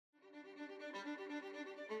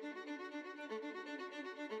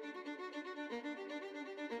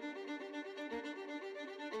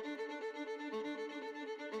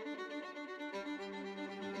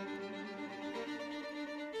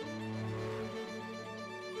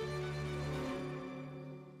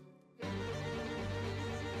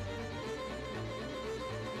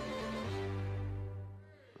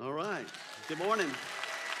Good morning.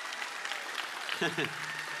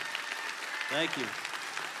 Thank you.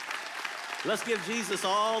 Let's give Jesus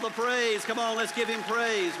all the praise. Come on, let's give him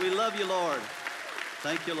praise. We love you, Lord.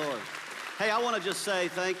 Thank you, Lord. Hey, I want to just say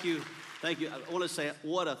thank you. Thank you. I want to say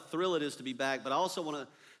what a thrill it is to be back, but I also want to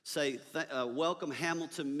say welcome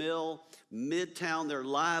Hamilton Mill, Midtown. They're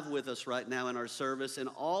live with us right now in our service, and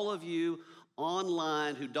all of you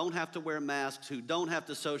online who don't have to wear masks, who don't have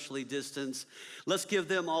to socially distance. Let's give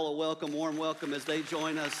them all a welcome, warm welcome as they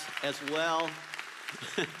join us as well.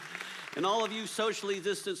 And all of you socially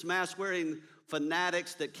distanced, mask-wearing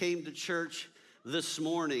fanatics that came to church this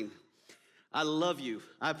morning, I love you.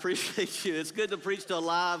 I appreciate you. It's good to preach to a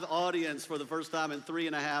live audience for the first time in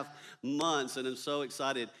 3.5 months, and I'm so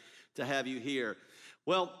excited to have you here.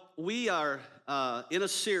 Well, we are in a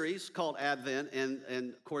series called Advent, and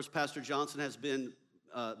of course, Pastor Johnson has been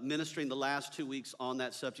ministering the last 2 weeks on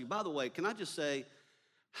that subject. By the way, can I just say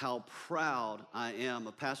how proud I am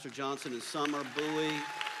of Pastor Johnson and Summer Bowie,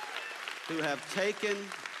 who have taken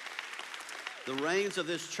the reins of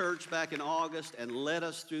this church back in August and led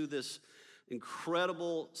us through this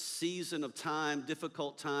incredible season of time,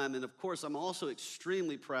 difficult time. And of course, I'm also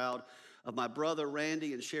extremely proud of my brother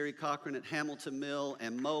Randy and Sherry Cochran at Hamilton Mill,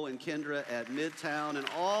 and Mo and Kendra at Midtown, and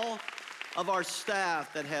all of our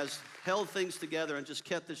staff that has held things together and just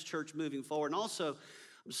kept this church moving forward. And also,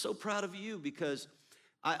 I'm so proud of you because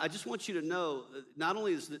I just want you to know, not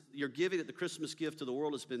only is your giving at the Christmas gift to the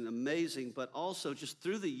world has been amazing, but also just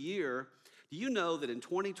through the year, do you know that in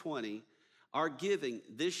 2020, our giving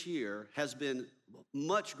this year has been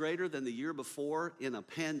much greater than the year before in a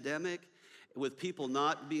pandemic, with people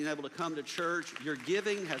not being able to come to church? Your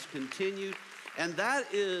giving has continued, and that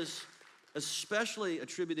is especially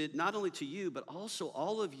attributed not only to you, but also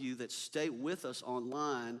all of you that stay with us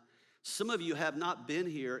online. Some of you have not been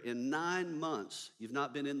here in 9 months. You've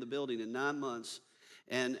not been in the building in 9 months.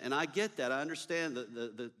 And I get that. I understand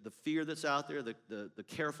the fear that's out there, the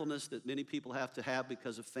carefulness that many people have to have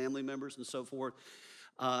because of family members and so forth.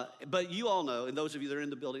 But you all know, and those of you that are in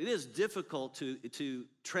the building, it is difficult to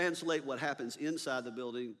translate what happens inside the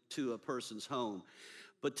building to a person's home.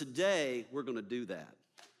 But today, we're going to do that.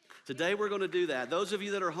 Today, we're going to do that. Those of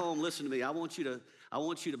you that are home, listen to me. I want you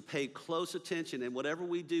to pay close attention, and whatever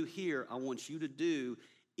we do here, I want you to do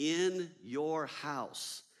in your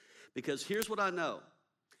house. Because here's what I know,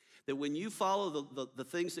 that when you follow the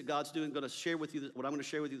things that God's doing, what I'm going to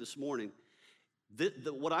share with you this morning,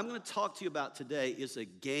 what I'm going to talk to you about today is a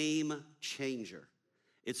game changer.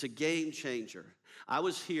 It's a game changer. I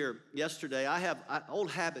was here yesterday.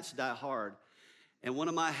 Old habits die hard. And one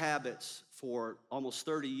of my habits for almost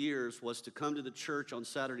 30 years was to come to the church on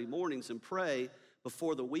Saturday mornings and pray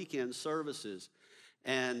before the weekend services.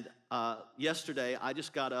 And yesterday, I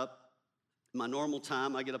just got up. My normal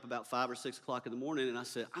time, I get up about 5 or 6 o'clock in the morning, and I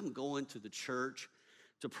said, I'm going to the church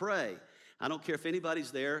to pray. I don't care if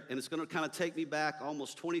anybody's there, and it's going to kind of take me back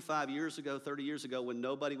almost 25 years ago, 30 years ago, when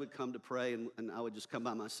nobody would come to pray, and I would just come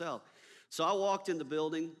by myself. So I walked in the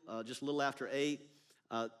building just a little after 8.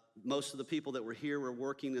 Most of the people that were here were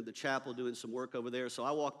working in the chapel, doing some work over there. So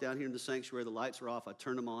I walked down here in the sanctuary. The lights were off. I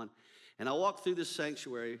turned them on, and I walked through this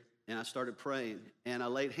sanctuary, and I started praying, and I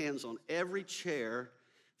laid hands on every chair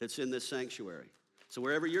that's in this sanctuary. So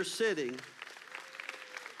wherever you're sitting,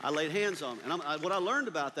 I laid hands on them. And what I learned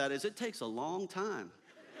about that is it takes a long time.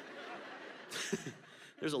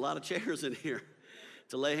 There's a lot of chairs in here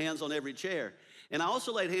to lay hands on every chair. And I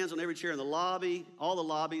also laid hands on every chair in the lobby, all the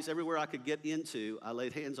lobbies, everywhere I could get into, I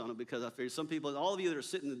laid hands on them because I figured some people, all of you that are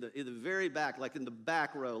sitting in the very back, like in the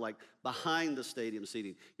back row, like behind the stadium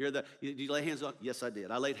seating, did you lay hands on? Yes, I did.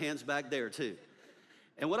 I laid hands back there too.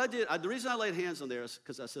 And what I did, the reason I laid hands on there is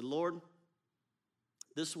because I said, Lord,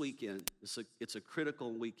 this weekend, it's a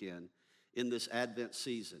critical weekend in this Advent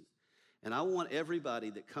season. And I want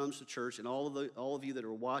everybody that comes to church and all of you that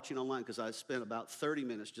are watching online, because I spent about 30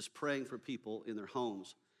 minutes just praying for people in their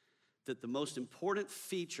homes, that the most important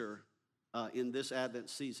feature in this Advent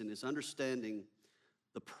season is understanding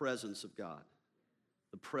the presence of God.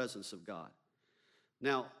 The presence of God.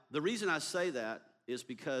 Now, the reason I say that is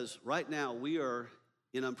because right now we are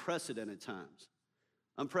in unprecedented times.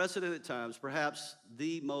 Unprecedented times, perhaps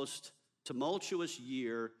the most tumultuous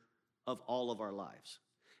year of all of our lives.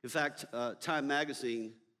 In fact, Time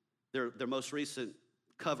Magazine, their most recent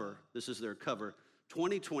cover, this is their cover,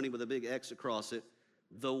 2020 with a big X across it,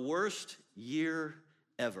 the worst year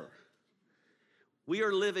ever. We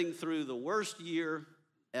are living through the worst year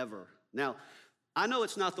ever. Now, I know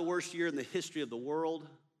it's not the worst year in the history of the world.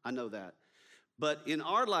 I know that. But in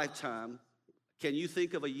our lifetime, can you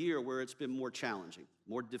think of a year where it's been more challenging,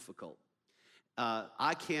 more difficult?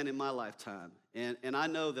 I can in my lifetime. And I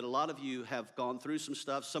know that a lot of you have gone through some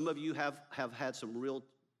stuff. Some of you have had some real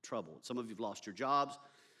trouble. Some of you have lost your jobs.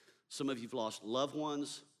 Some of you have lost loved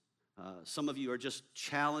ones. Some of you are just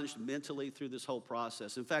challenged mentally through this whole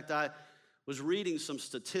process. In fact, I was reading some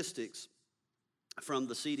statistics from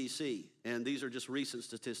the CDC, and these are just recent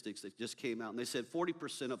statistics that just came out. And they said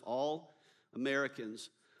 40% of all Americans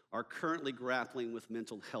are currently grappling with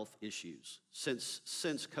mental health issues since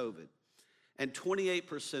COVID. And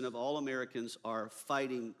 28% of all Americans are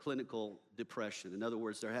fighting clinical depression. In other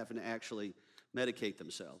words, they're having to actually medicate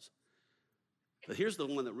themselves. But here's the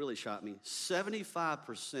one that really shocked me.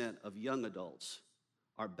 75% of young adults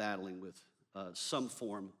are battling with some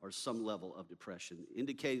form or some level of depression,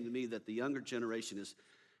 indicating to me that the younger generation is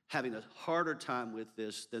having a harder time with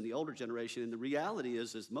this than the older generation. And the reality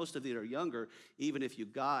is most of you are younger. Even if you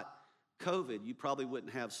got COVID, you probably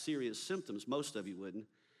wouldn't have serious symptoms. Most of you wouldn't.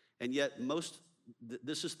 And yet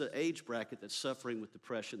this is the age bracket that's suffering with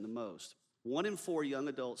depression the most. 1 in 4 young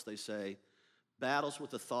adults, they say, battles with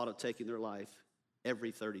the thought of taking their life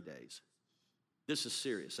every 30 days. This is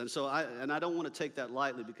serious. And so I don't want to take that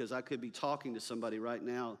lightly, because I could be talking to somebody right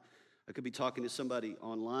now. I could be talking to somebody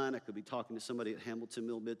online. I could be talking to somebody at Hamilton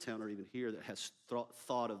Mill, Midtown, or even here that has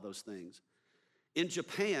thought of those things. In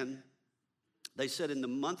Japan, they said in the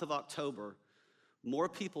month of October, more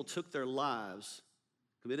people took their lives,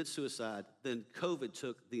 committed suicide, than COVID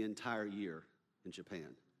took the entire year in Japan.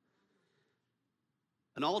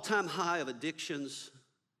 An all-time high of addictions,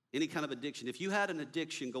 any kind of addiction. If you had an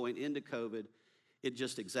addiction going into COVID, it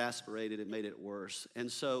just exacerbated it, made it worse.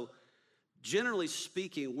 And so, generally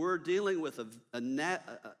speaking, we're dealing with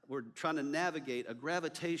we're trying to navigate a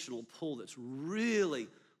gravitational pull that's really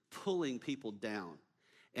pulling people down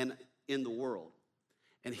and in the world.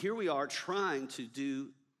 And here we are trying to do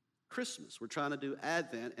Christmas. We're trying to do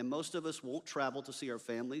Advent, and most of us won't travel to see our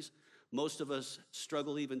families. Most of us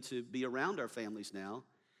struggle even to be around our families now,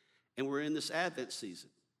 and we're in this Advent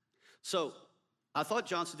season. So I thought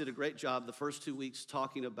Johnson did a great job the first 2 weeks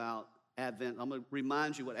talking about Advent. I'm going to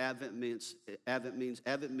remind you what Advent means. Advent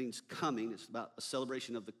means coming. It's about a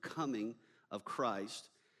celebration of the coming of Christ.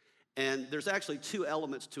 And there's actually 2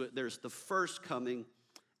 elements to it. There's the first coming,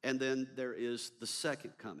 and then there is the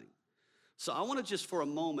second coming. So I want to just for a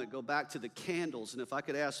moment go back to the candles. And if I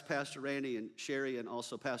could ask Pastor Randy and Sherry and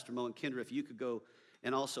also Pastor Mo and Kendra, if you could go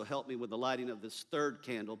and also help me with the lighting of this third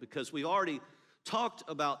candle, because we already talked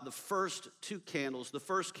about the first 2 candles. The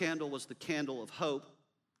first candle was the candle of hope,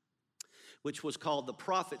 which was called the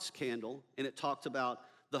prophet's candle, and it talked about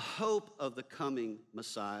the hope of the coming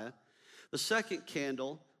Messiah. The second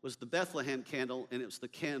candle was the Bethlehem candle, and it was the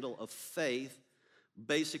candle of faith,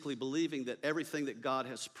 basically believing that everything that God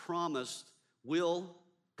has promised will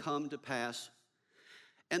come to pass.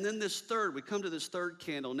 And then we come to this third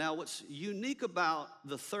candle. Now, what's unique about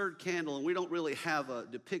the third candle, and we don't really have a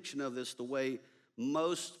depiction of this the way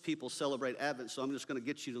most people celebrate Advent, so I'm just going to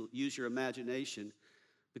get you to use your imagination,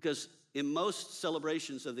 because in most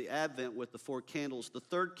celebrations of the Advent with the 4 candles, the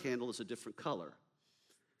third candle is a different color.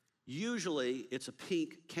 Usually, it's a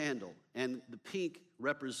pink candle, and the pink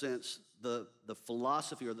represents the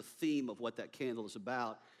philosophy or the theme of what that candle is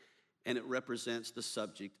about, and it represents the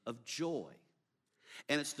subject of joy.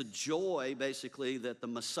 And it's the joy, basically, that the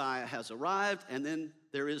Messiah has arrived, and then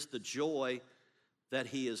there is the joy that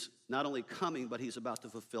he is not only coming, but he's about to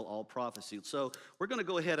fulfill all prophecy. So we're going to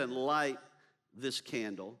go ahead and light this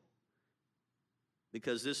candle,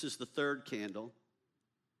 because this is the third candle.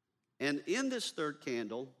 And in this third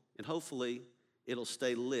candle, and hopefully it'll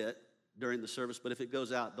stay lit during the service, but if it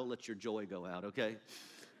goes out, don't let your joy go out, okay?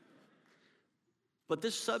 But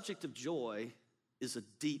this subject of joy is a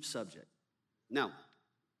deep subject. Now,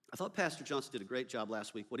 I thought Pastor Johnson did a great job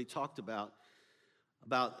last week. What he talked about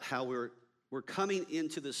how we're coming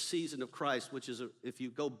into the season of Christ, which is, if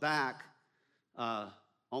you go back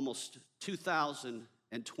almost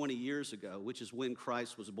 2,020 years ago, which is when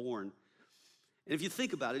Christ was born. And if you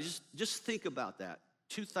think about it, just think about that.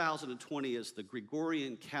 2020 is the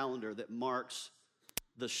Gregorian calendar that marks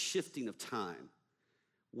the shifting of time,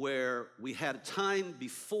 where we had a time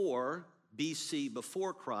before BC,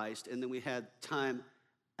 before Christ, and then we had time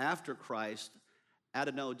after Christ,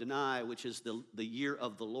 Adonai Adonai, which is the year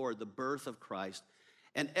of the Lord, the birth of Christ.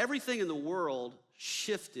 And everything in the world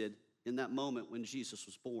shifted in that moment when Jesus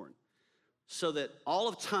was born, so that all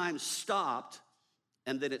of time stopped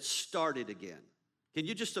and then it started again. Can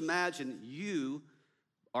you just imagine you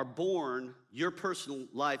are born, your personal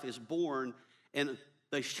life is born, and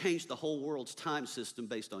they changed the whole world's time system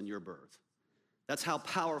based on your birth. That's how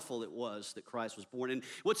powerful it was that Christ was born. And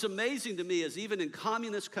what's amazing to me is even in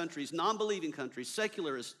communist countries, non-believing countries,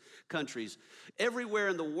 secularist countries, everywhere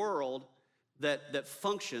in the world that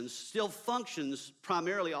functions, still functions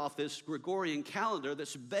primarily off this Gregorian calendar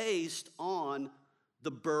that's based on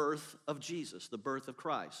the birth of Jesus, the birth of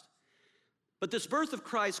Christ. But this birth of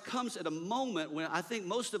Christ comes at a moment when I think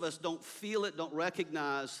most of us don't feel it, don't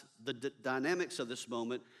recognize the dynamics of this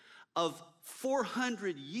moment, of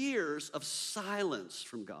 400 years of silence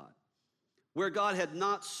from God, where God had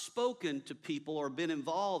not spoken to people or been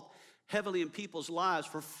involved heavily in people's lives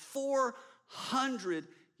for 400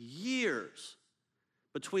 years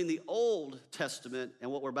between the Old Testament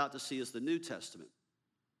and what we're about to see as the New Testament.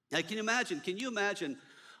 Now, can you imagine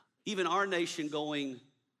even our nation going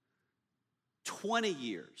 20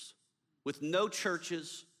 years with no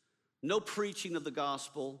churches, no preaching of the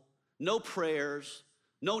gospel, no prayers,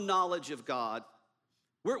 no knowledge of God?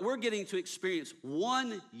 We're getting to experience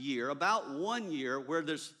 1 year, about 1 year, where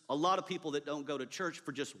there's a lot of people that don't go to church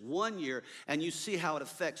for just 1 year, and you see how it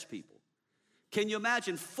affects people. Can you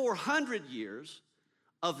imagine 400 years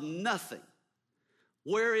of nothing?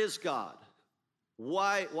 Where is God?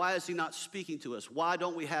 Why is he not speaking to us? Why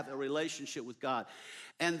don't we have a relationship with God?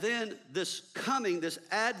 And then this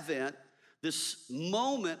Advent, this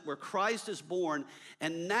moment where Christ is born,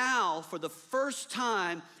 and now for the first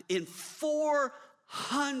time in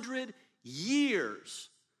 400 years,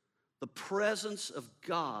 the presence of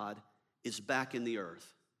God is back in the earth.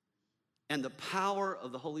 And the power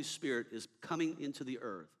of the Holy Spirit is coming into the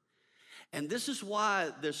earth. And this is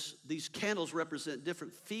why these candles represent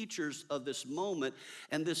different features of this moment.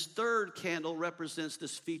 And this third candle represents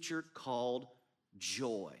this feature called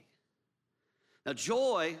joy. Now,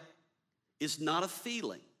 joy is not a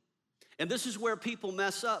feeling. And this is where people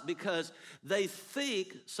mess up, because they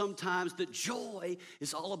think sometimes that joy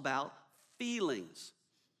is all about feelings.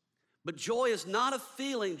 But joy is not a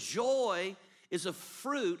feeling. Joy is a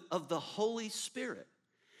fruit of the Holy Spirit.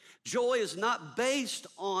 Joy is not based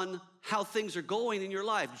on how things are going in your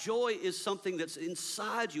life. Joy is something that's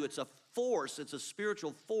inside you. It's a force, it's a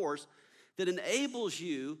spiritual force that enables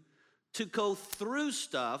you to go through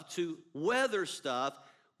stuff, to weather stuff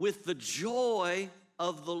with the joy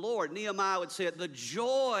of the Lord. Nehemiah would say it, the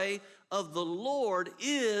joy of the Lord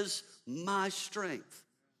is my strength.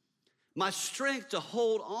 My strength to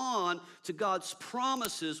hold on to God's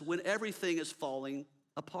promises when everything is falling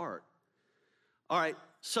apart. All right,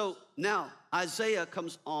 so now Isaiah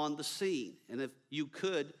comes on the scene. And if you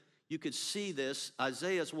could see this.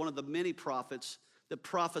 Isaiah is one of the many prophets that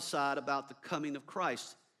prophesied about the coming of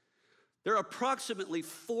Christ. There are approximately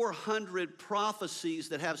 400 prophecies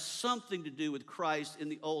that have something to do with Christ in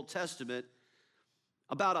the Old Testament.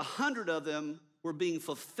 About 100 of them were being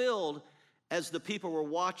fulfilled as the people were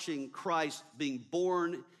watching Christ being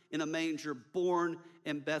born in a manger, born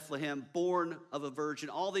in Bethlehem, born of a virgin.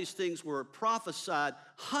 All these things were prophesied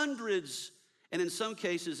hundreds, and in some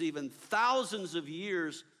cases even thousands of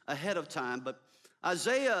years ahead of time. But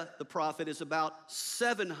Isaiah, the prophet, is about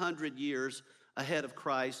 700 years ahead of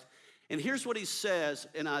Christ. And here's what he says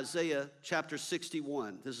in Isaiah chapter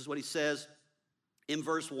 61. This is what he says in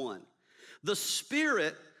verse 1. The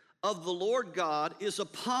Spirit of the Lord God is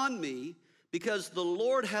upon me, because the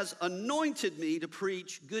Lord has anointed me to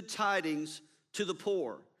preach good tidings to the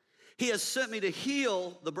poor. He has sent me to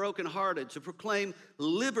heal the brokenhearted, to proclaim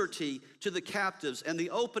liberty to the captives, and the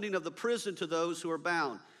opening of the prison to those who are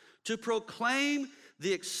bound, to proclaim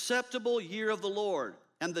the acceptable year of the Lord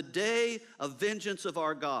and the day of vengeance of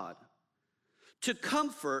our God, to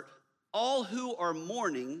comfort all who are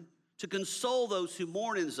mourning, to console those who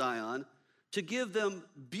mourn in Zion, to give them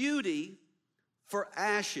beauty for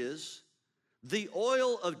ashes, the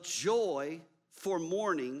oil of joy for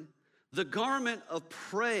mourning, the garment of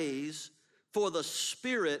praise for the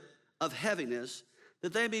spirit of heaviness,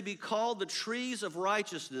 that they may be called the trees of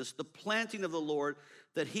righteousness, the planting of the Lord,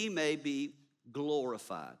 that he may be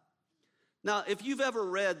glorified. Now, if you've ever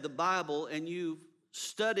read the Bible and you've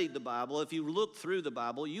studied the Bible, if you look through the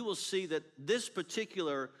Bible, you will see that this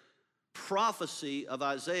particular prophecy of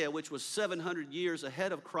Isaiah, which was 700 years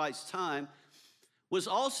ahead of Christ's time, was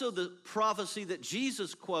also the prophecy that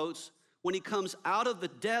Jesus quotes when he comes out of the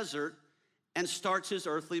desert and starts his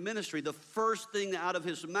earthly ministry. The first thing out of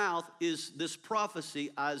his mouth is this prophecy,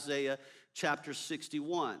 Isaiah chapter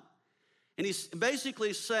 61. And he's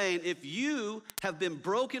basically saying, if you have been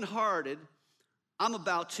brokenhearted, I'm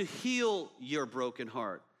about to heal your broken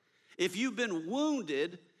heart. If you've been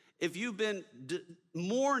wounded, If you've been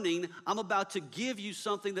mourning, I'm about to give you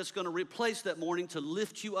something that's going to replace that mourning to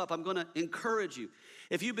lift you up. I'm going to encourage you.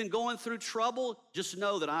 If you've been going through trouble, just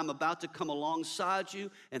know that I'm about to come alongside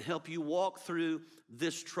you and help you walk through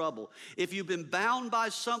this trouble. If you've been bound by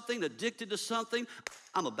something, addicted to something,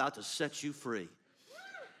 I'm about to set you free.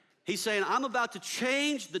 He's saying, I'm about to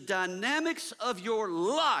change the dynamics of your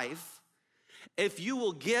life if you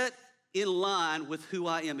will get in line with who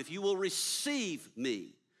I am, if you will receive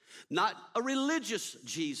me. Not a religious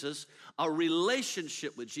Jesus, a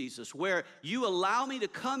relationship with Jesus, where you allow me to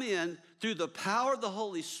come in through the power of the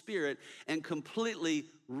Holy Spirit and completely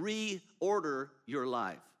reorder your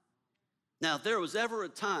life. Now, if there was ever a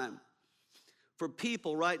time for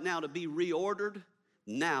people right now to be reordered,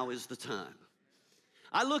 now is the time.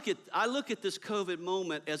 I look at this COVID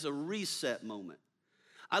moment as a reset moment.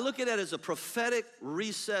 I look at it as a prophetic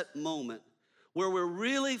reset moment where we're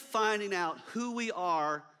really finding out who we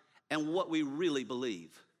are and what we really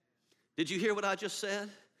believe. Did you hear what I just said?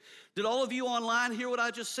 Did all of you online hear what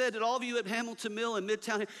I just said? Did all of you at Hamilton Mill and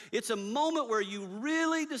Midtown? It's a moment where you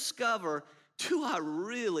really discover, do I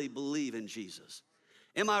really believe in Jesus?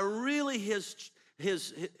 Am I really is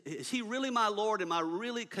he really my Lord? Am I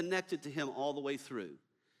really connected to him all the way through?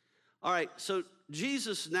 All right, so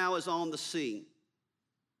Jesus now is on the scene.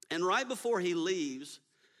 And right before he leaves,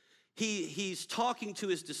 he's talking to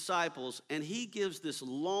his disciples, and he gives this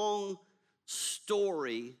long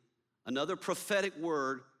story, another prophetic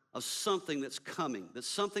word of something that's coming, that's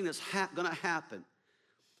something that's going to happen.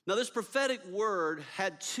 Now, this prophetic word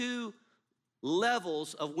had two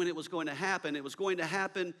levels of when it was going to happen. It was going to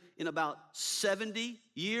happen in about 70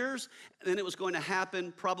 years, and then it was going to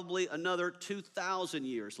happen probably another 2,000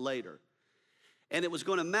 years later. And it was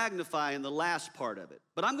going to magnify in the last part of it.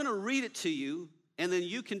 But I'm going to read it to you, and then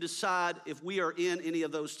you can decide if we are in any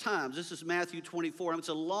of those times. This is Matthew 24. It's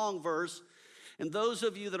a long verse. And those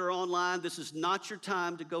of you that are online, this is not your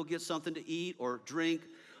time to go get something to eat or drink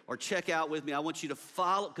or check out with me. I want you to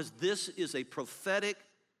follow, because this is a prophetic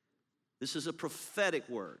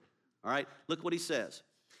word. All right, look what he says.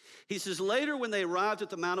 He says, later when they arrived at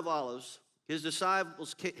the Mount of Olives, his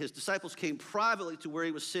disciples came privately to where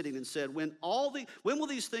he was sitting and said, when will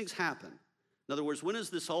these things happen? In other words, when is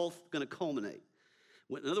this all going to culminate?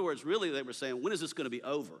 In other words, really they were saying, when is this going to be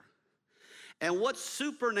over? And what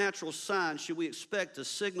supernatural sign should we expect to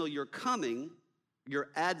signal your coming, your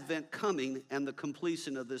advent coming, and the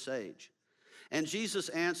completion of this age? And Jesus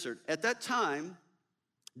answered, at that time,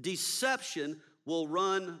 deception will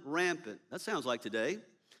run rampant. That sounds like today.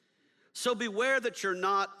 So beware that you're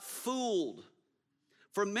not fooled.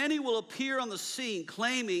 For many will appear on the scene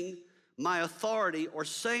claiming my authority or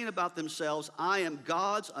saying about themselves, I am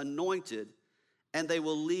God's anointed, and they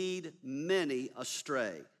will lead many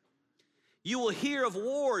astray. You will hear of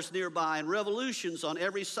wars nearby and revolutions on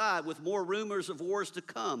every side with more rumors of wars to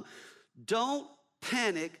come. Don't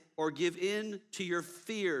panic or give in to your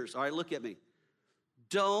fears. All right, look at me.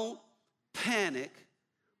 Don't panic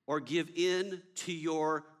or give in to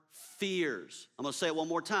your fears. I'm going to say it one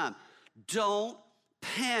more time. Don't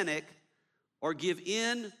panic or give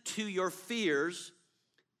in to your fears,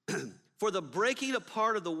 for the breaking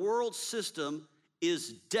apart of the world system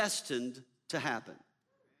is destined to happen.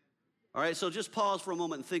 All right, so just pause for a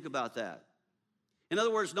moment and think about that. In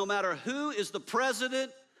other words, no matter who is the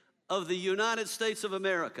president of the United States of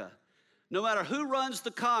America, no matter who runs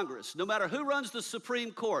the Congress, no matter who runs the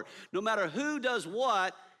Supreme Court, no matter who does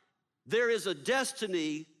what, there is a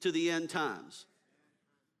destiny to the end times.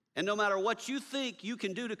 And no matter what you think you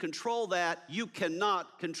can do to control that, you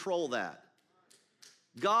cannot control that.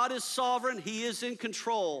 God is sovereign, he is in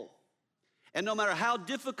control. And no matter how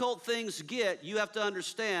difficult things get, you have to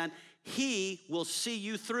understand he will see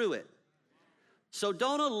you through it. So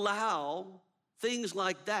don't allow things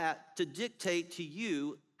like that to dictate to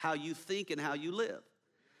you how you think and how you live.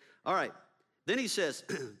 All right, then he says,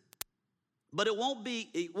 but it won't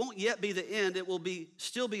yet be the end, it will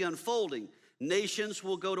still be unfolding. Nations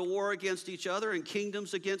will go to war against each other and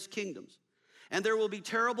kingdoms against kingdoms. And there will be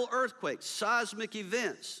terrible earthquakes, seismic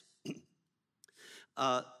events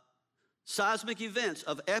of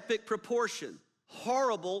epic proportion,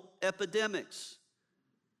 horrible epidemics.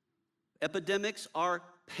 Epidemics are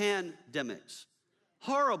pandemics,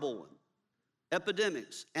 horrible one.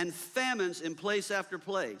 Epidemics and famines in place after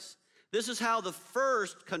place. This is how the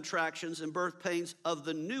first contractions and birth pains of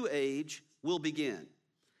the new age will begin.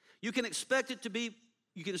 You can expect to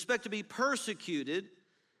be persecuted,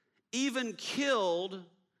 even killed,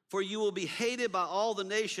 for you will be hated by all the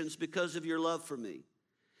nations because of your love for me.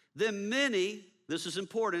 Then many, this is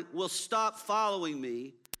important, will stop following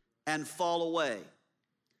me and fall away.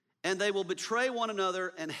 and they will betray one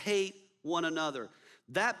another and hate one another.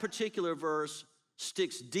 That particular verse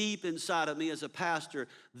sticks deep inside of me as a pastor.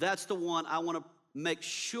 That's the one I want to make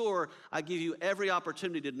sure I give you every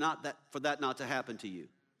opportunity for that not to happen to you.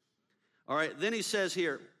 All right, then he says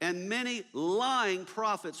here, and many lying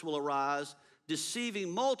prophets will arise, deceiving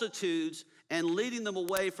multitudes and leading them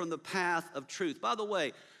away from the path of truth. By the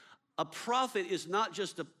way, a prophet is not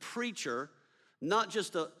just a preacher, not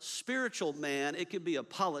just a spiritual man. It can be a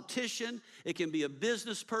politician, it can be a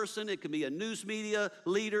business person, it can be a news media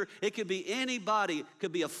leader, it could be anybody, it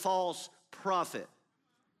could be a false prophet.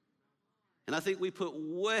 And I think we put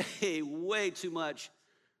way too much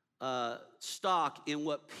stock in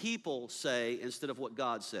what people say instead of what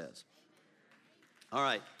God says. All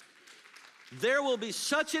right. There will be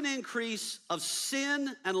such an increase of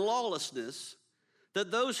sin and lawlessness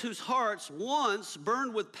that those whose hearts once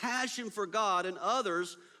burned with passion for God and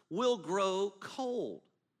others will grow cold.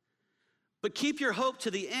 But keep your hope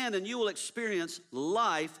to the end and you will experience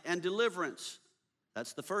life and deliverance.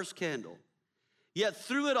 That's the first candle. Yet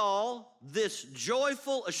through it all, this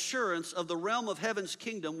joyful assurance of the realm of heaven's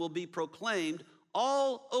kingdom will be proclaimed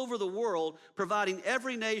all over the world, providing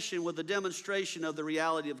every nation with a demonstration of the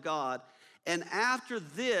reality of God. And after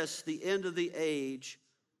this, the end of the age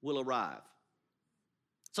will arrive.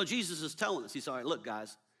 So Jesus is telling us, he's all right, look,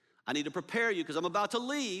 guys, I need to prepare you because I'm about to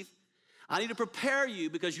leave. I need to prepare you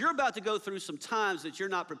because you're about to go through some times that you're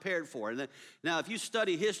not prepared for. And now, if you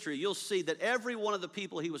study history, you'll see that every one of the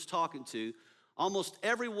people he was talking to, almost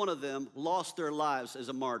every one of them lost their lives as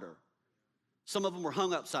a martyr. Some of them were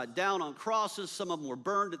hung upside down on crosses. Some of them were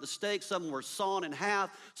burned at the stake. Some were sawn in half.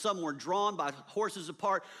 Some were drawn by horses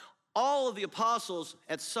apart. All of the apostles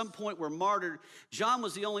at some point were martyred. John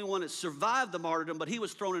was the only one that survived the martyrdom, but he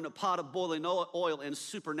was thrown in a pot of boiling oil and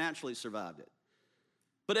supernaturally survived it.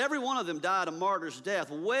 But every one of them died a martyr's death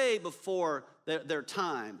way before their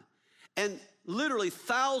time. And literally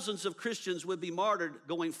thousands of Christians would be martyred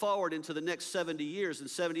going forward into the next 70 years. In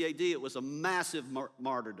 70 AD, it was a massive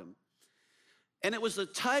martyrdom. And it was a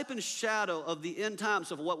type and shadow of the end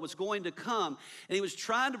times of what was going to come. And he was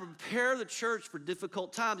trying to prepare the church for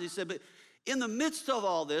difficult times. He said, but in the midst of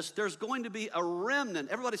all this, there's going to be a remnant.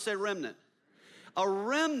 Everybody say remnant. A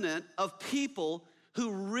remnant of people who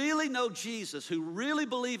really know Jesus, who really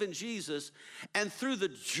believe in Jesus, and through the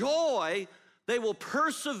joy, they will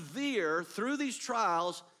persevere through these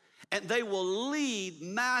trials, and they will lead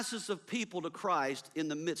masses of people to Christ in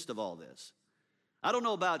the midst of all this. I don't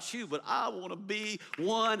know about you, but I want to be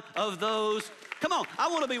one of those. Come on, I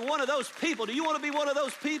want to be one of those people. Do you want to be one of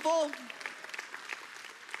those people?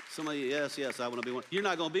 Some of you, yes, I want to be one. You're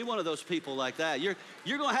not going to be one of those people like that. You're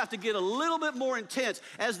going to have to get a little bit more intense.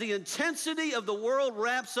 As the intensity of the world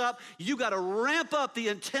ramps up, you got to ramp up the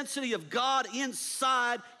intensity of God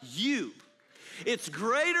inside you. It's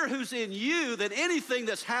greater who's in you than anything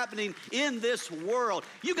that's happening in this world.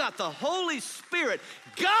 You got the Holy Spirit,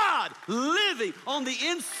 God living on the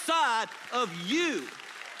inside of you.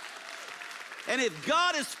 And if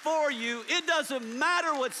God is for you, it doesn't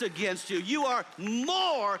matter what's against you. You are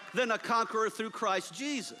more than a conqueror through Christ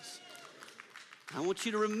Jesus. I want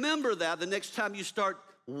you to remember that the next time you start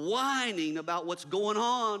whining about what's going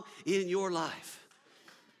on in your life.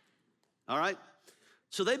 All right?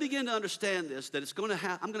 So they begin to understand this, that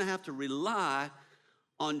I'm going to have to rely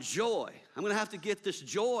on joy. I'm going to have to get this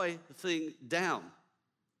joy thing down.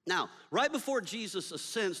 Now, right before Jesus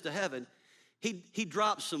ascends to heaven, he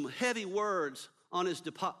drops some heavy words on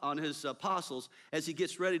his apostles as he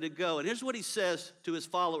gets ready to go. And here's what he says to his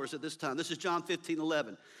followers at this time. This is John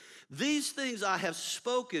 15:11. These things I have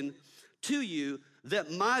spoken to you,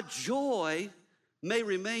 that my joy may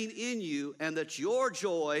remain in you, and that your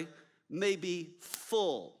joy may be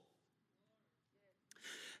full.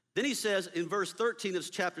 Then he says in verse 13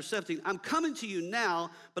 of chapter 17, I'm coming to you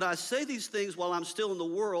now, but I say these things while I'm still in the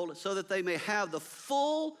world, so that they may have the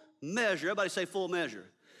full measure. Everybody say full measure.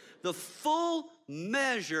 The full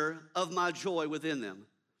measure of my joy within them.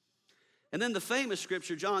 And then the famous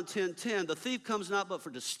scripture, John 10:10, the thief comes not but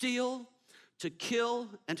for to steal, to kill,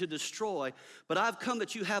 and to destroy. But I've come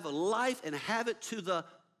that you have a life and have it to the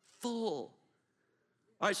full.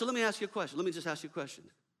 All right, so let me ask you a question. Let me just ask you a question.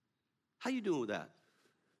 How you doing with that?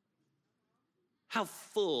 How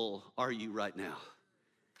full are you right now?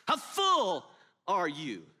 How full are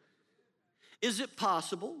you? Is it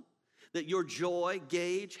possible that your joy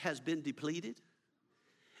gauge has been depleted?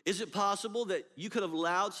 Is it possible that you could have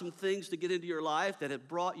allowed some things to get into your life that have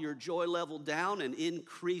brought your joy level down and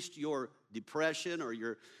increased your depression or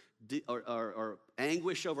your or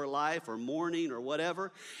anguish over life or mourning or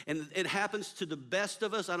whatever. And it happens to the best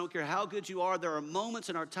of us. I don't care how good you are. There are moments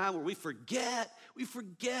in our time where we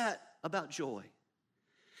forget about joy.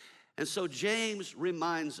 And so James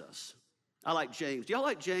reminds us. I like James. Do y'all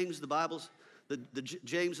like James, the Bible's? The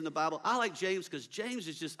James in the Bible? I like James because James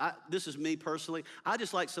is just, this is me personally, I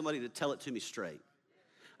just like somebody to tell it to me straight.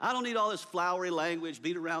 I don't need all this flowery language,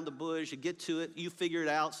 beat around the bush, you get to it, you figure it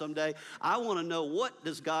out someday. I want to know, what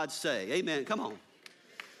does God say? Amen, come on.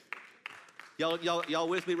 Y'all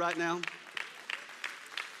with me right now?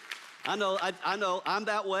 I know I'm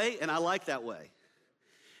that way, and I like that way.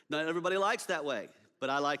 Not everybody likes that way, but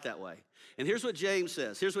I like that way. And here's what James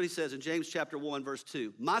says. Here's what he says in James chapter 1, verse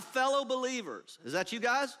 2. My fellow believers, is that you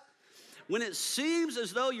guys? When it seems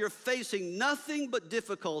as though you're facing nothing but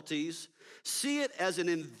difficulties, see it as an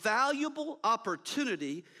invaluable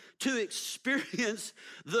opportunity to experience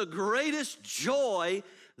the greatest joy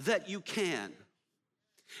that you can.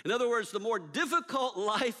 In other words, the more difficult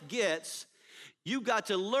life gets, you've got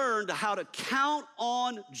to learn how to count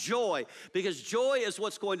on joy, because joy is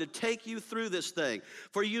what's going to take you through this thing.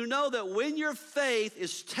 For you know that when your faith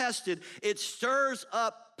is tested, it stirs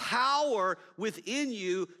up power within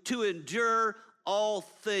you to endure all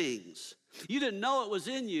things. You didn't know it was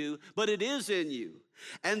in you, but it is in you.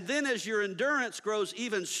 And then as your endurance grows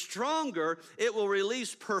even stronger, it will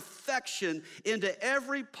release perfection into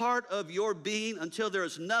every part of your being until there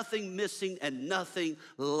is nothing missing and nothing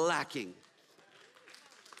lacking.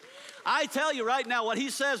 I tell you right now, what he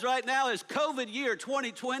says right now is COVID year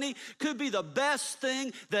 2020 could be the best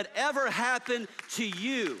thing that ever happened to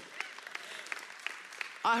you.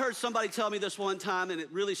 I heard somebody tell me this one time, and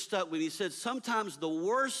it really stuck with me. He said, sometimes the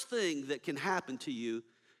worst thing that can happen to you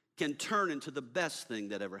can turn into the best thing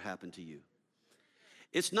that ever happened to you.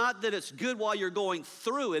 It's not that it's good while you're going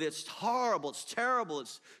through it. It's horrible, it's terrible,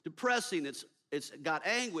 it's depressing, it's got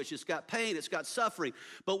anguish, it's got pain, it's got suffering.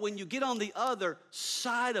 But when you get on the other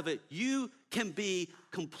side of it, you can be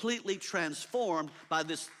completely transformed by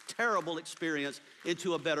this terrible experience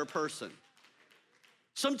into a better person.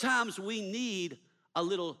 Sometimes we need a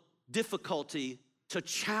little difficulty to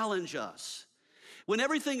challenge us. When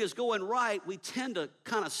everything is going right, we tend to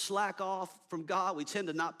kind of slack off from God. We tend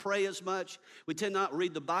to not pray as much. We tend not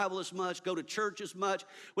read the Bible as much, go to church as much.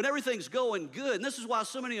 When everything's going good, and this is why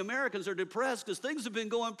so many Americans are depressed, because things have been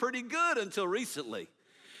going pretty good until recently.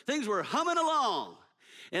 Things were humming along.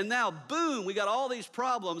 And now, boom, we got all these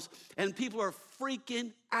problems, and people are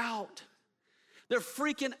freaking out. They're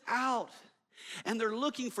freaking out. And they're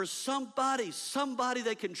looking for somebody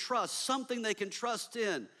they can trust, something they can trust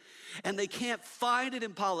in. And they can't find it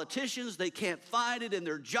in politicians, they can't find it in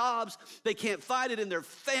their jobs, they can't find it in their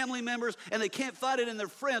family members, and they can't find it in their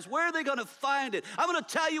friends. Where are they gonna find it? I'm gonna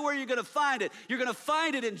tell you where you're gonna find it. You're gonna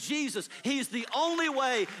find it in Jesus. He's the only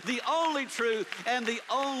way, the only truth, and the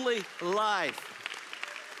only life.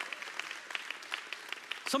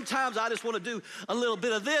 Sometimes I just wanna do a little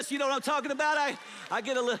bit of this. You know what I'm talking about? I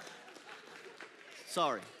get a little,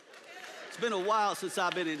 sorry. It's been a while since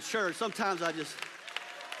I've been in church. Sometimes I just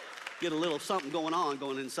get a little something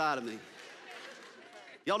going inside of me.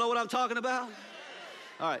 Y'all know what I'm talking about?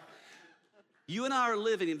 All right. You and I are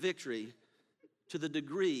living in victory to the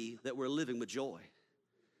degree that we're living with joy.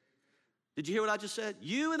 Did you hear what I just said?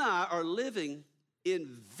 You and I are living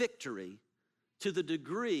in victory to the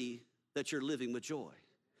degree that you're living with joy.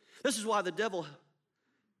 This is why the devil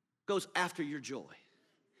goes after your joy.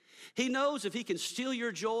 He knows if he can steal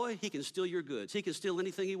your joy, he can steal your goods. He can steal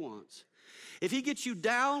anything he wants. If he gets you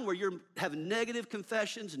down where you're having negative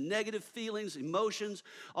confessions, negative feelings, emotions,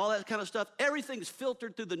 all that kind of stuff, everything's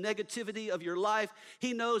filtered through the negativity of your life,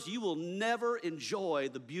 he knows you will never enjoy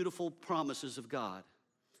the beautiful promises of God.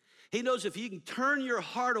 He knows if you can turn your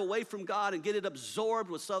heart away from God and get it absorbed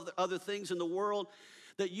with other things in the world,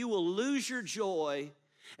 that you will lose your joy,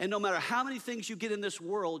 and no matter how many things you get in this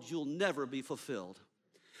world, you'll never be fulfilled.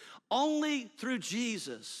 Only through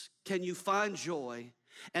Jesus can you find joy,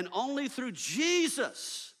 and only through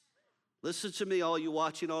Jesus, listen to me, all you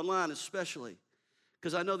watching online especially,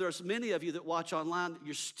 because I know there's many of you that watch online,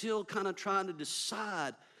 you're still kind of trying to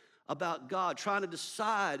decide about God, trying to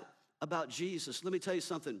decide about Jesus. Let me tell you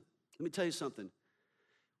something.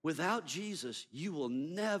 Without Jesus, you will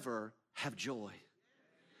never have joy.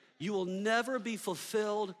 You will never be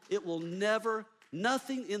fulfilled. It will never,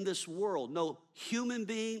 nothing in this world, no human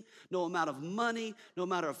being, no amount of money, no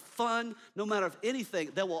amount of fun, no matter of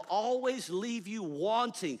anything, that will always leave you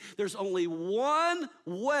wanting. There's only one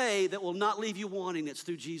way that will not leave you wanting. It's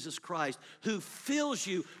through Jesus Christ, who fills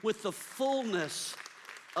you with the fullness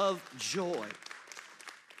of joy.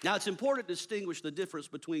 Now, it's important to distinguish the difference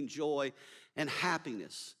between joy and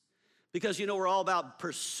happiness because, we're all about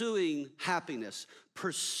pursuing happiness,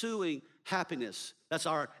 pursuing happiness. That's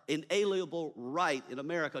our inalienable right in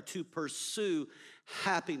America to pursue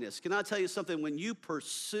happiness. Can I tell you something? When you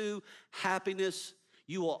pursue happiness,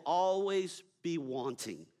 you will always be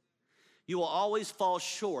wanting. You will always fall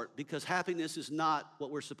short because happiness is not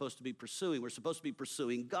what we're supposed to be pursuing. We're supposed to be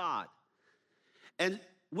pursuing God. And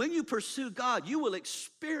when you pursue God, you will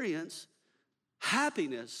experience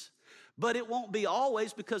happiness, but it won't be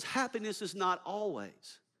always because happiness is not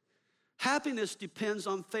always. Happiness depends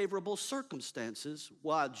on favorable circumstances,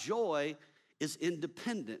 while joy is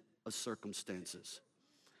independent of circumstances.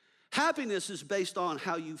 Happiness is based on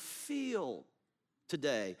how you feel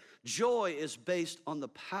today. Joy is based on the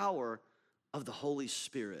power of the Holy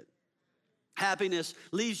Spirit. Happiness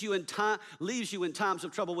leaves you in times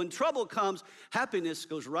of trouble. When trouble comes, happiness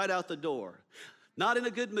goes right out the door. Not in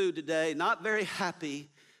a good mood today, not very happy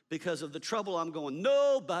because of the trouble I'm going.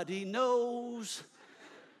 Nobody knows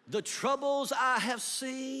the troubles I have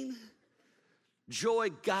seen. Joy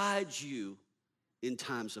guides you in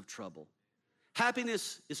times of trouble.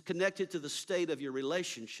 Happiness is connected to the state of your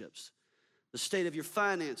relationships, the state of your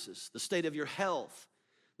finances, the state of your health,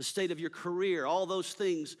 the state of your career. All those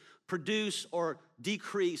things produce or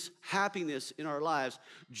decrease happiness in our lives.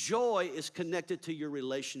 Joy is connected to your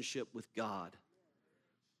relationship with God.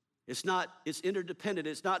 It's interdependent.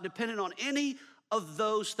 It's not dependent on any of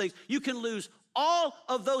those things. You can lose all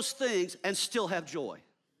of those things and still have joy.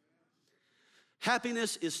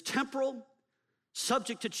 Happiness is temporal,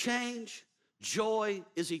 subject to change. Joy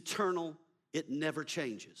is eternal. It never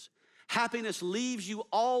changes. Happiness leaves you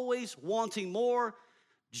always wanting more.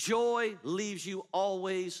 Joy leaves you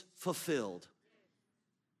always fulfilled.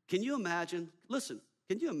 Can you imagine? Listen,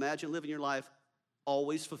 can you imagine living your life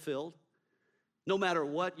always fulfilled? No matter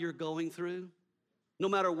what you're going through, no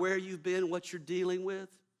matter where you've been, what you're dealing with.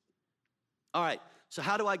 All right, so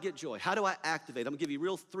how do I get joy? How do I activate? I'm gonna give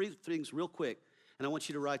you three things real quick, and I want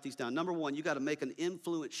you to write these down. Number one, you gotta make an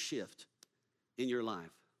influence shift in your life.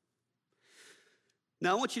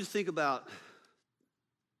 Now, I want you to think about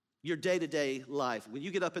your day-to-day life. When you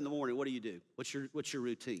get up in the morning, what do? What's your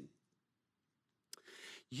routine?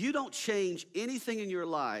 You don't change anything in your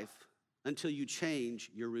life until you change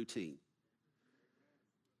your routine.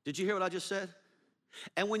 Did you hear what I just said?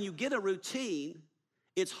 And when you get a routine,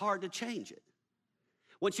 it's hard to change it.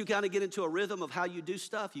 Once you kind of get into a rhythm of how you do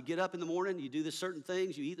stuff, you get up in the morning, you do the certain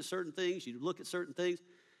things, you eat the certain things, you look at certain things.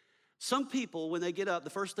 Some people, when they get up, the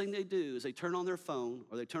first thing they do is they turn on their phone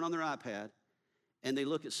or they turn on their iPad and they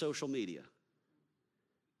look at social media.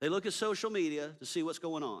 They look at social media to see what's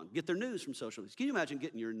going on, get their news from social media. Can you imagine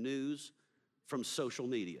getting your news from social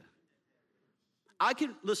media?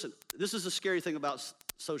 Listen, this is a scary thing about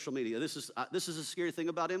social media. This is a scary thing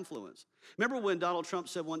about influence. Remember when Donald Trump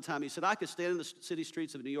said one time, he said, I could stand in the city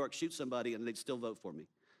streets of New York, shoot somebody, and they'd still vote for me.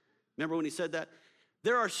 Remember when he said that?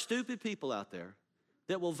 There are stupid people out there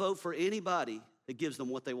that will vote for anybody that gives them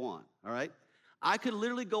what they want, all right? I could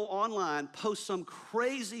literally go online, post some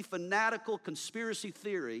crazy, fanatical conspiracy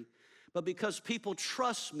theory, but because people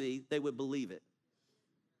trust me, they would believe it.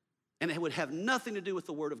 And it would have nothing to do with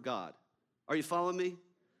the Word of God. Are you following me?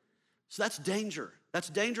 So that's danger. That's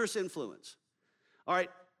dangerous influence. All right,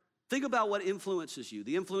 think about what influences you.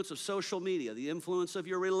 The influence of social media, the influence of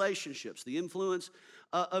your relationships, the influence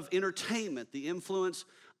of entertainment, the influence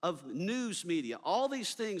of news media. All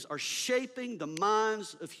these things are shaping the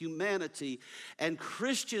minds of humanity, and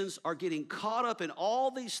Christians are getting caught up in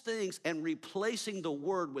all these things and replacing the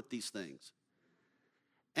Word with these things.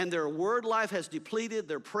 And their word life has depleted,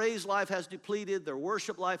 their praise life has depleted, their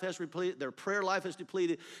worship life has depleted, their prayer life has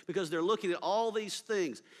depleted because they're looking at all these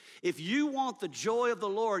things. If you want the joy of the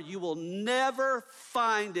Lord, you will never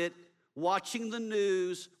find it watching the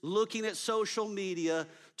news, looking at social media,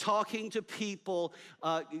 talking to people,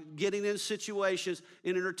 getting in situations,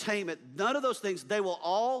 in entertainment. None of those things, they will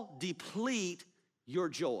all deplete your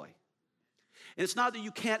joy. And it's not that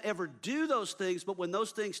you can't ever do those things, but when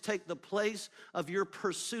those things take the place of your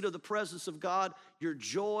pursuit of the presence of God, your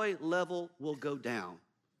joy level will go down.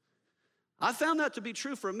 I found that to be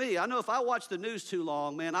true for me. I know if I watch the news too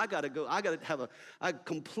long, man, I gotta have a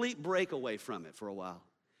complete breakaway from it for a while.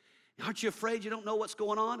 Aren't you afraid you don't know what's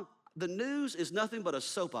going on? The news is nothing but a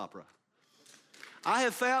soap opera. I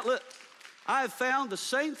have found the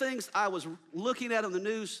same things I was looking at on the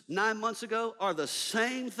news 9 months ago are the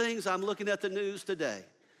same things I'm looking at the news today.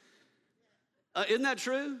 Isn't that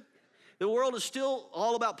true? The world is still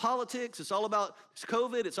all about politics. It's all about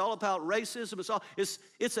COVID. It's all about racism.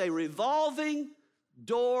 It's a revolving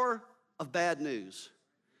door of bad news.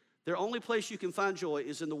 The only place you can find joy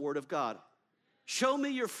is in the Word of God. Show me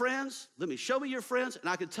your friends. Show me your friends, and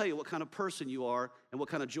I can tell you what kind of person you are and what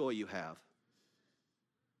kind of joy you have.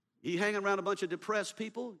 You hang around a bunch of depressed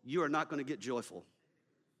people, you are not going to get joyful.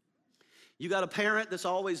 You got a parent that's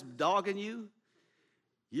always dogging you,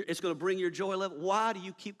 it's going to bring your joy level. Why do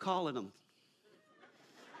you keep calling them?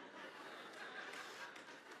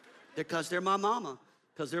 Because they're my mama,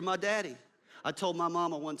 because they're my daddy. I told my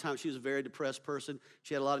mama one time, she was a very depressed person.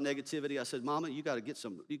 She had a lot of negativity. I said, Mama, you got to get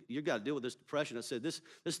you got to deal with this depression. I said, this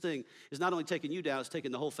thing is not only taking you down, it's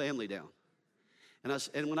taking the whole family down.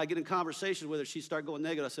 And when I get in conversations with her, she started going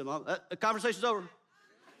negative. I said, Mom, the conversation's over.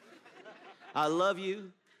 I love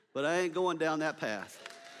you, but I ain't going down that path.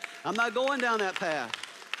 I'm not going down that path.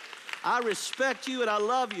 I respect you and I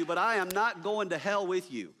love you, but I am not going to hell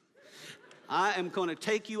with you. I am going to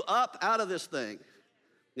take you up out of this thing.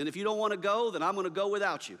 And if you don't want to go, then I'm going to go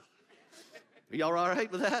without you. Are y'all all right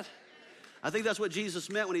with that? I think that's what Jesus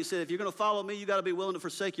meant when he said, if you're going to follow me, you got to be willing to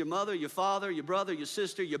forsake your mother, your father, your brother, your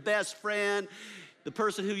sister, your best friend, the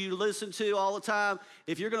person who you listen to all the time.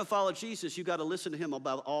 If you're going to follow Jesus, you got to listen to him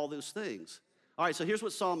about all those things. All right, so here's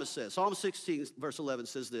what Psalmist says. Psalm 16, verse 11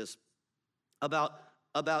 says this about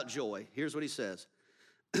joy. Here's what he says.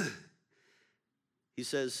 He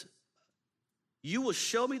says, you will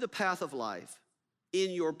show me the path of life.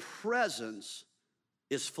 In your presence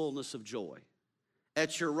is fullness of joy.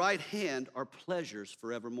 At your right hand are pleasures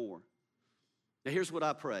forevermore. Now here's what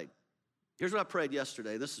I prayed. Here's what I prayed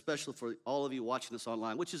yesterday. This is especially for all of you watching us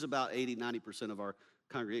online, which is about 80-90% of our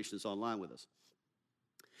congregation is online with us.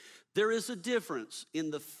 There is a difference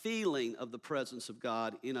in the feeling of the presence of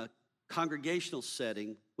God in a congregational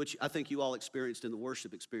setting, which I think you all experienced in the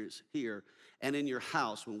worship experience here, and in your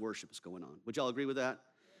house when worship is going on. Would y'all agree with that?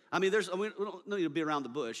 I mean, we don't need to be around the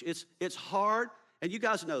bush. It's hard, and you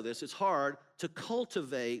guys know this, it's hard to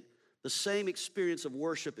cultivate the same experience of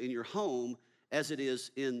worship in your home as it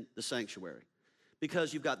is in the sanctuary.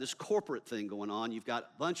 Because you've got this corporate thing going on. You've got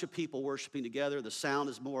a bunch of people worshiping together. The sound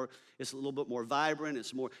is it's a little bit more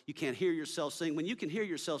vibrant. You can't hear yourself sing. When you can hear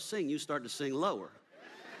yourself sing, you start to sing lower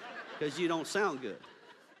because you don't sound good.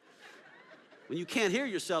 When you can't hear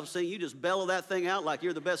yourself sing, you just bellow that thing out like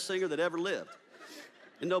you're the best singer that ever lived.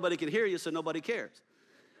 And nobody can hear you, so nobody cares.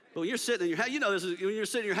 But when you're sitting in your house, you know this is, when you're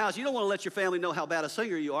sitting in your house, you don't want to let your family know how bad a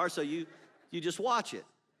singer you are, so you just watch it.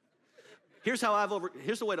 Here's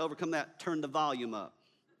the way to overcome that. Turn the volume up.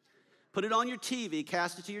 Put it on your TV,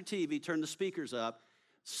 cast it to your TV, turn the speakers up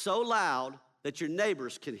so loud that your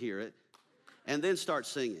neighbors can hear it, and then start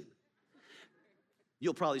singing.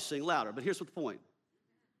 You'll probably sing louder, but here's what the point.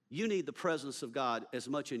 You need the presence of God as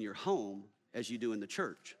much in your home as you do in the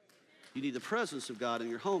church. You need the presence of God in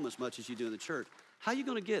your home as much as you do in the church. How are you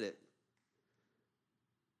going to get it?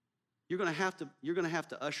 You're going to have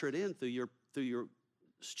to usher it in through your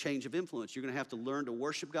change of influence. You're going to have to learn to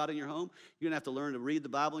worship God in your home. You're going to have to learn to read the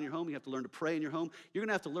Bible in your home. You have to learn to pray in your home. You're going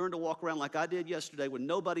to have to learn to walk around like I did yesterday with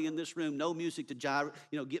nobody in this room, no music to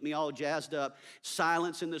get me all jazzed up,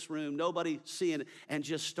 silence in this room, nobody seeing it, and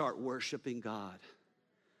just start worshiping God.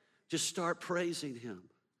 Just start praising him.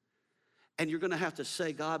 And you're going to have to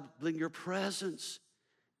say, God, bring your presence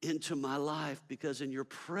into my life, because in your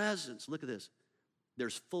presence, look at this,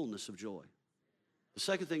 there's fullness of joy. The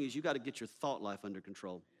second thing is you got to get your thought life under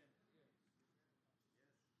control.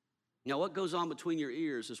 Now, what goes on between your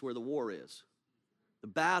ears is where the war is. The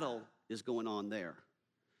battle is going on there.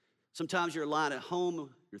 Sometimes you're lying at home,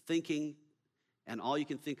 you're thinking, and all you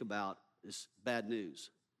can think about is bad news.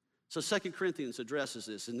 So 2 Corinthians addresses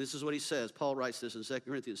this, and this is what he says. Paul writes this in 2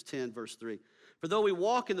 Corinthians 10, verse 3. For though we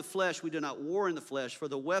walk in the flesh, we do not war in the flesh, for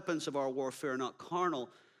the weapons of our warfare are not carnal,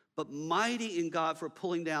 but mighty in God for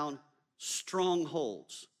pulling down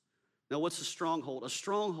strongholds. Now, what's a stronghold? A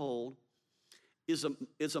stronghold is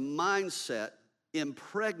a mindset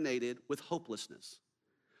impregnated with hopelessness,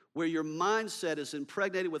 where your mindset is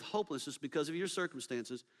impregnated with hopelessness because of your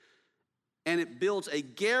circumstances, and it builds a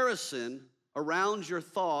garrison around your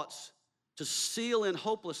thoughts to seal in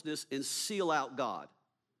hopelessness and seal out God.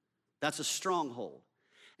 That's a stronghold.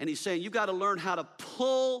 And he's saying you've got to learn how to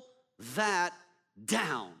pull that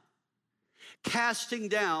down. Casting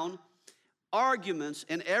down arguments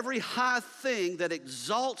and every high thing that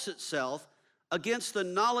exalts itself against the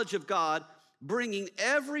knowledge of God, bringing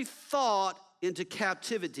every thought into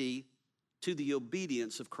captivity to the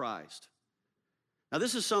obedience of Christ. Now,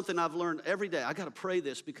 this is something I've learned every day. I got to pray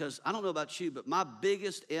this because I don't know about you, but my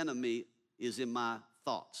biggest enemy is in my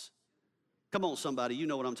thoughts. Come on, somebody, you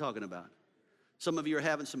know what I'm talking about. Some of you are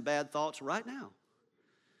having some bad thoughts right now.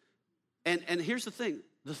 And here's the thing,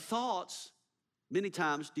 the thoughts many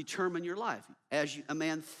times determine your life. As a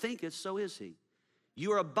man thinketh, so is he.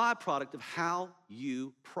 You are a byproduct of how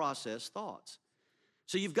you process thoughts.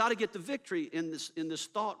 So you've got to get the victory in this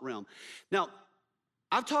thought realm. Now,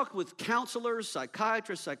 I've talked with counselors,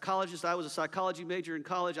 psychiatrists, psychologists. I was a psychology major in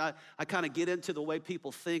college. I kind of get into the way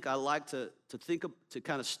people think. I like to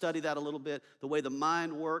kind of study that a little bit, the way the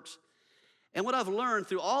mind works. And what I've learned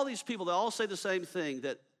through all these people, they all say the same thing,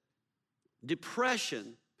 that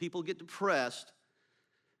depression, people get depressed,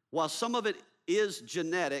 while some of it is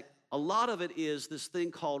genetic, a lot of it is this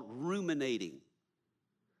thing called ruminating.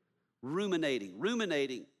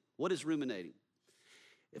 Ruminating. What is ruminating?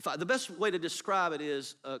 The best way to describe it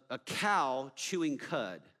is a cow chewing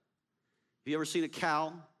cud. Have you ever seen a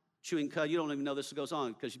cow chewing cud? You don't even know this goes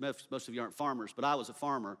on because most of you aren't farmers, but I was a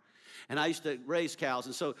farmer, and I used to raise cows.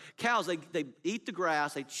 And so cows, they eat the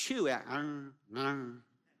grass, they chew it.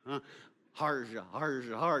 Harsh.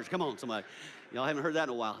 Come on, somebody. Y'all haven't heard that in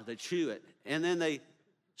a while. They chew it, and then they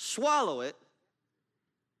swallow it,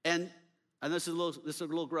 and this is a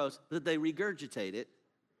little gross, that they regurgitate it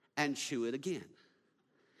and chew it again.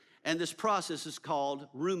 And this process is called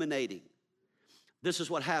ruminating. This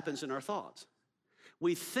is what happens in our thoughts.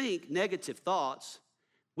 We think negative thoughts,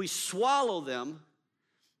 we swallow them,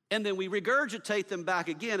 and then we regurgitate them back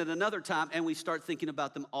again at another time, and we start thinking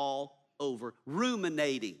about them all over.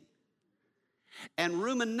 Ruminating. And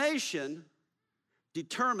rumination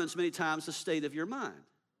determines many times the state of your mind.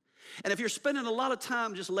 And if you're spending a lot of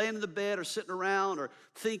time just laying in the bed or sitting around or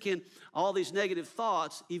thinking all these negative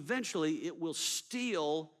thoughts, eventually it will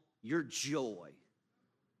steal your joy.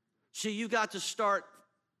 So you got to start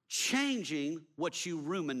changing what you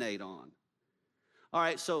ruminate on. All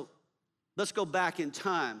right, so let's go back in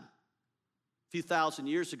time. A few thousand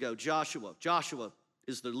years ago, Joshua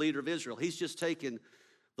is the leader of Israel. He's just taken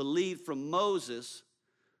the lead from Moses,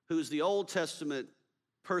 who's the Old Testament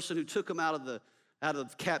person who took them out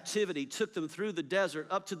of captivity, took them through the desert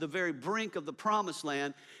up to the very brink of the promised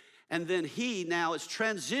land. And then he now is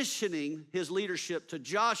transitioning his leadership to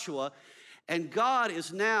Joshua. And God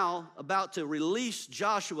is now about to release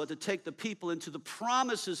Joshua to take the people into the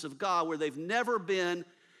promises of God where they've never been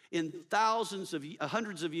in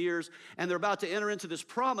hundreds of years. And they're about to enter into this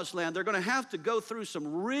promised land. They're going to have to go through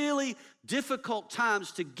some really difficult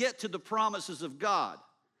times to get to the promises of God.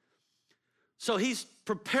 So he's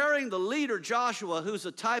preparing the leader, Joshua, who's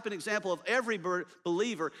a type and example of every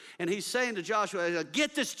believer. And he's saying to Joshua,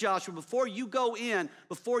 get this, Joshua, before you go in,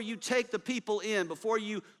 before you take the people in, before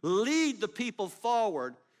you lead the people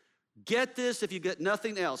forward, get this if you get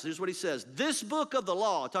nothing else. Here's what he says. This book of the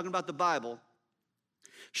law, talking about the Bible,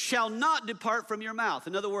 shall not depart from your mouth.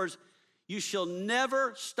 In other words, you shall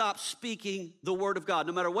never stop speaking the word of God.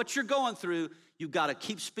 No matter what you're going through, you've got to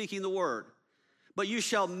keep speaking the word. But you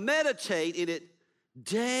shall meditate in it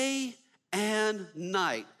day and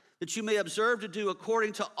night, that you may observe to do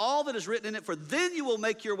according to all that is written in it, for then you will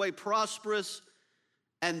make your way prosperous,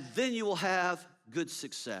 and then you will have good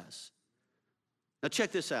success. Now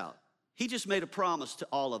check this out. He just made a promise to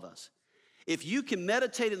all of us. If you can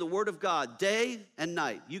meditate in the Word of God day and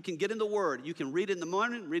night, you can get in the Word, you can read it in the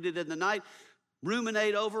morning, read it in the night,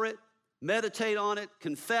 ruminate over it, meditate on it,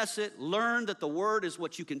 confess it, learn that the Word is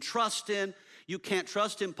what you can trust in. You can't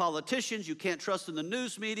trust in politicians. You can't trust in the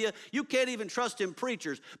news media. You can't even trust in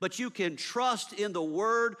preachers, but you can trust in the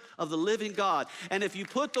Word of the living God. And if you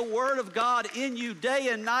put the Word of God in you day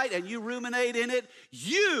and night and you ruminate in it,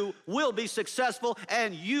 you will be successful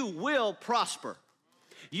and you will prosper.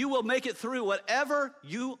 You will make it through whatever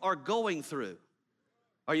you are going through.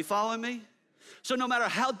 Are you following me? So no matter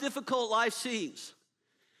how difficult life seems,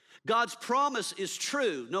 God's promise is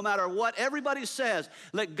true, no matter what everybody says.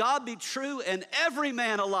 Let God be true and every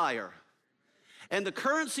man a liar. And the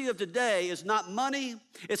currency of today is not money,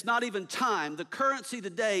 it's not even time. The currency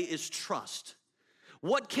today is trust.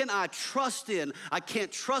 What can I trust in? I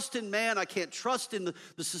can't trust in man, I can't trust in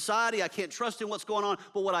the society, I can't trust in what's going on,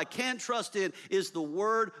 but what I can trust in is the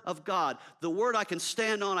Word of God. The Word I can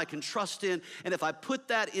stand on, I can trust in, and if I put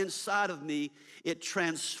that inside of me, it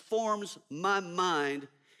transforms my mind.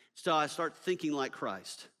 So I start thinking like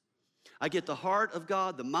Christ. I get the heart of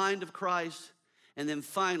God, the mind of Christ, and then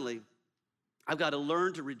finally, I've got to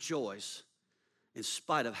learn to rejoice in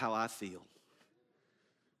spite of how I feel.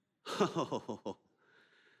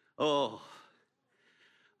 Oh,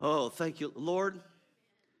 thank you, Lord.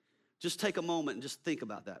 Just take a moment and just think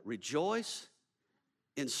about that. Rejoice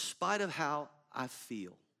in spite of how I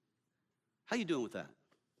feel. How you doing with that?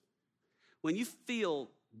 When you feel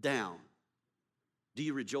down, do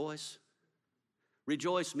you rejoice?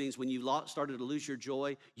 Rejoice means when you started to lose your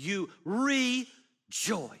joy, you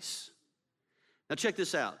rejoice. Now check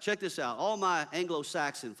this out. Check this out. All my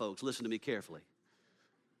Anglo-Saxon folks, listen to me carefully.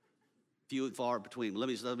 Few and far between. Let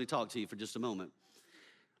me talk to you for just a moment.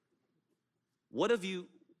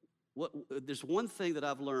 There's one thing that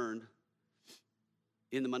I've learned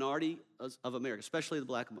in the minority of America, especially the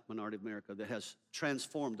black minority of America, that has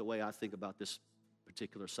transformed the way I think about this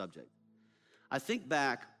particular subject. I think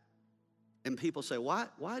back, and people say, why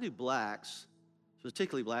do blacks,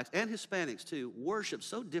 particularly blacks and Hispanics too, worship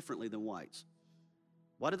so differently than whites?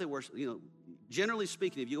 Why do they worship? Generally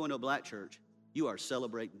speaking, if you go into a black church, you are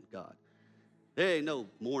celebrating God. There ain't no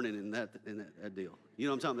mourning in that deal. You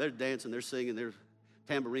know what I'm talking about? They're dancing, they're singing, there's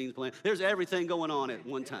tambourines playing. There's everything going on at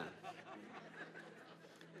one time.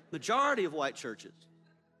 Majority of white churches,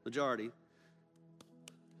 majority,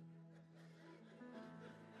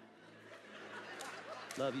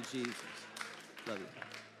 love you, Jesus. Love you.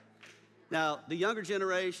 Now, the younger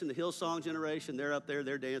generation, the Hillsong generation, they're up there,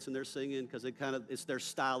 they're dancing, they're singing, because it's their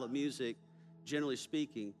style of music, generally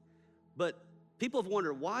speaking. But people have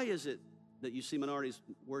wondered, why is it that you see minorities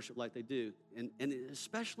worship like they do? And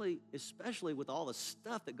especially with all the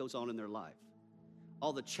stuff that goes on in their life,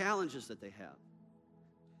 all the challenges that they have,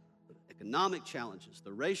 the economic challenges,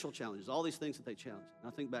 the racial challenges, all these things that they challenge. And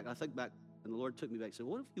I think back, and the Lord took me back and said,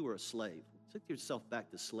 what if you were a slave? Take yourself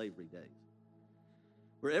back to slavery days,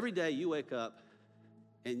 where every day you wake up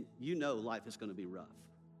and you know life is going to be rough.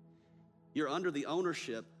 You're under the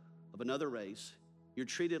ownership of another race. You're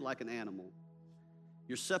treated like an animal.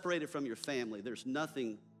 You're separated from your family. There's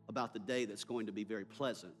nothing about the day that's going to be very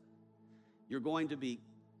pleasant. You're going to be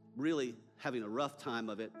really having a rough time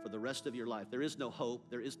of it for the rest of your life. There is no hope.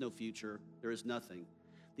 There is no future. There is nothing.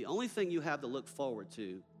 The only thing you have to look forward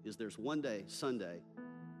to is there's one day, Sunday,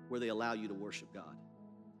 where they allow you to worship God,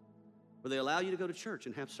 where they allow you to go to church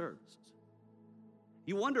and have services.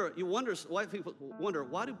 You wonder, white people wonder,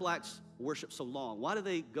 why do blacks worship so long? Why do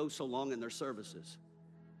they go so long in their services?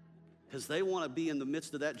 Because they want to be in the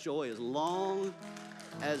midst of that joy as long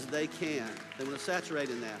as they can. They want to saturate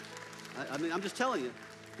in that. I mean, I'm just telling you,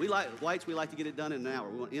 whites, we like to get it done in an hour.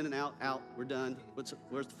 We want in and out, we're done.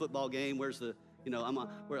 Where's the football game? Where's the, I'm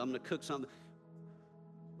going to cook something.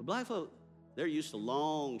 But black folk, they're used to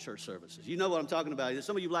long church services. You know what I'm talking about.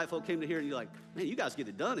 Some of you black folk came to here and you're like, man, you guys get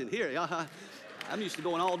it done in here. I'm used to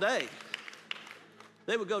going all day.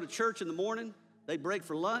 They would go to church in the morning, they'd break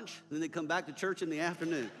for lunch, and then they'd come back to church in the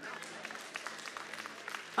afternoon.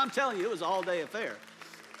 I'm telling you, it was an all-day affair.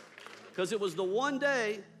 Because it was the one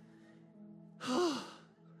day,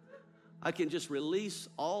 I can just release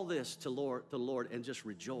all this to the Lord and just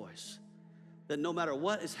rejoice that no matter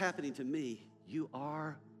what is happening to me, you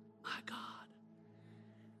are my God.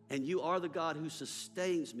 And you are the God who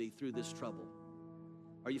sustains me through this trouble.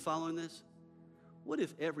 Are you following this? What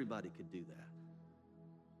if everybody could do that?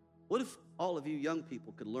 What if all of you young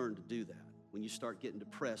people could learn to do that when you start getting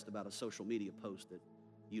depressed about a social media post that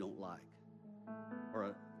you don't like, or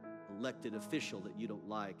an elected official that you don't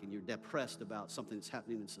like, and you're depressed about something that's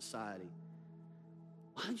happening in society?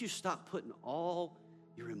 Why don't you stop putting all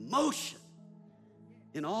your emotion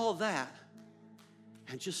in all that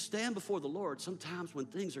and just stand before the Lord sometimes when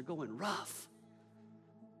things are going rough?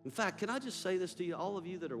 In fact, can I just say this to you, all of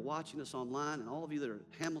you that are watching us online and all of you that are at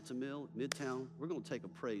Hamilton Mill, Midtown, we're going to take a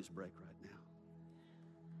praise break right now.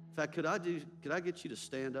 In fact, could I get you to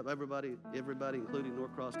stand up, everybody, including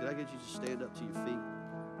Norcross, could I get you to stand up to your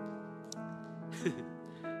feet?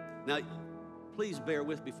 Now, please bear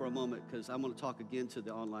with me for a moment, because I'm going to talk again to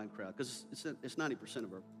the online crowd, because it's 90%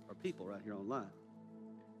 of our people right here online.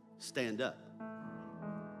 Stand up.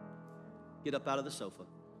 Get up out of the sofa.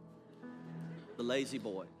 The lazy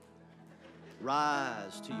boy.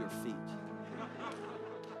 Rise to your feet.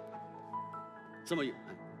 Some of you,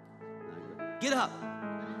 get up.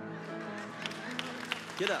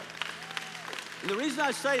 Get up. And the reason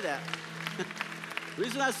I say that,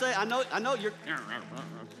 I know you're, get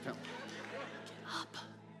up.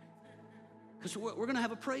 Because we're going to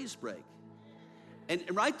have a praise break. And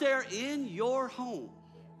right there in your home,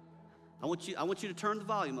 I want you to turn the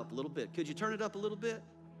volume up a little bit. Could you turn it up a little bit?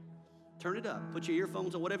 Turn it up. Put your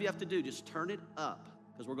earphones on. Whatever you have to do, just turn it up,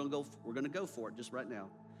 because we're going to go for it just right now.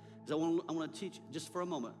 Because I want to teach just for a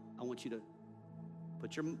moment. I want you to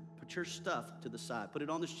put your stuff to the side. Put it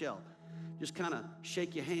on the shelf. Just kind of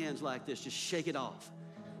shake your hands like this. Just shake it off.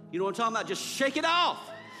 You know what I'm talking about? Just shake it off.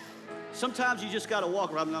 Sometimes you just got to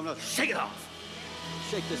walk around and shake it off.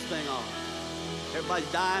 Shake this thing off.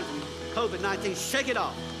 Everybody's dying from COVID-19. Shake it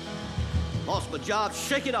off. Lost my job.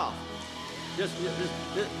 Shake it off. Just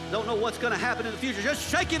don't know what's going to happen in the future.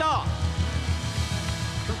 Just shake it off.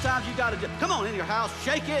 Sometimes you got to just, come on, in your house,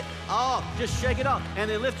 shake it. Oh, just shake it up. And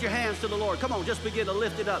then lift your hands to the Lord. Come on, just begin to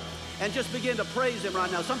lift it up. And just begin to praise him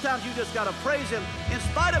right now. Sometimes you just got to praise him in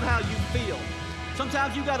spite of how you feel.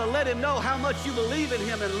 Sometimes you got to let him know how much you believe in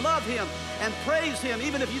him and love him and praise him,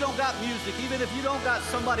 even if you don't got music, even if you don't got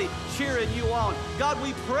somebody cheering you on. God,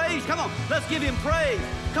 we praise. Come on, let's give him praise.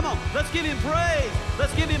 Come on, let's give him praise.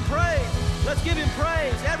 Let's give him praise. Let's give him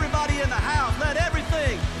praise. Everybody in the house, let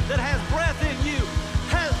everything that has breath in you,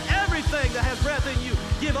 everything that has breath in you,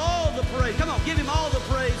 give all the praise. Come on, give him all the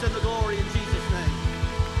praise and